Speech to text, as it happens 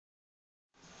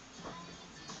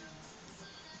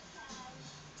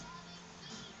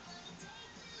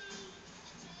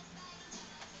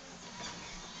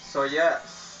So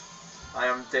yes, I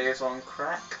am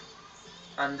Davezoncrack,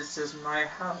 and this is my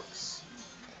house.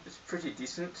 It's pretty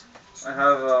decent. I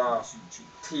have a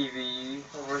TV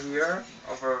over here,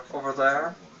 over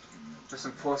there. There's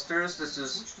some posters. This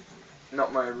is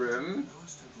not my room,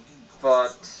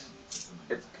 but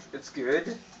it's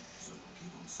good.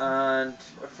 And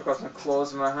I forgot some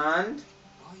clothes in my hand.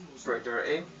 It's pretty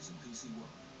dirty.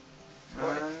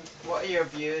 What And What are your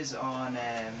views on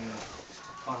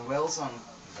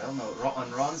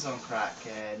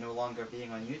Ronzoncrack no longer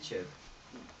being on YouTube?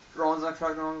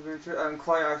 Ronzoncrack no longer being true. I'm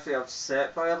quite actually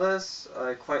upset by this.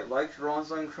 I quite liked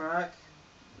Ronzoncrack.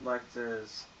 Liked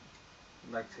his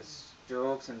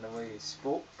jokes and the way he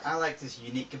spoke. I like this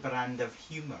unique brand of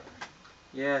humour.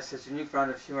 Yes, his unique brand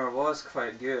of humour was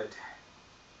quite good.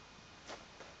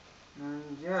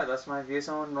 And yeah, that's my views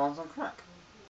on Ronzoncrack.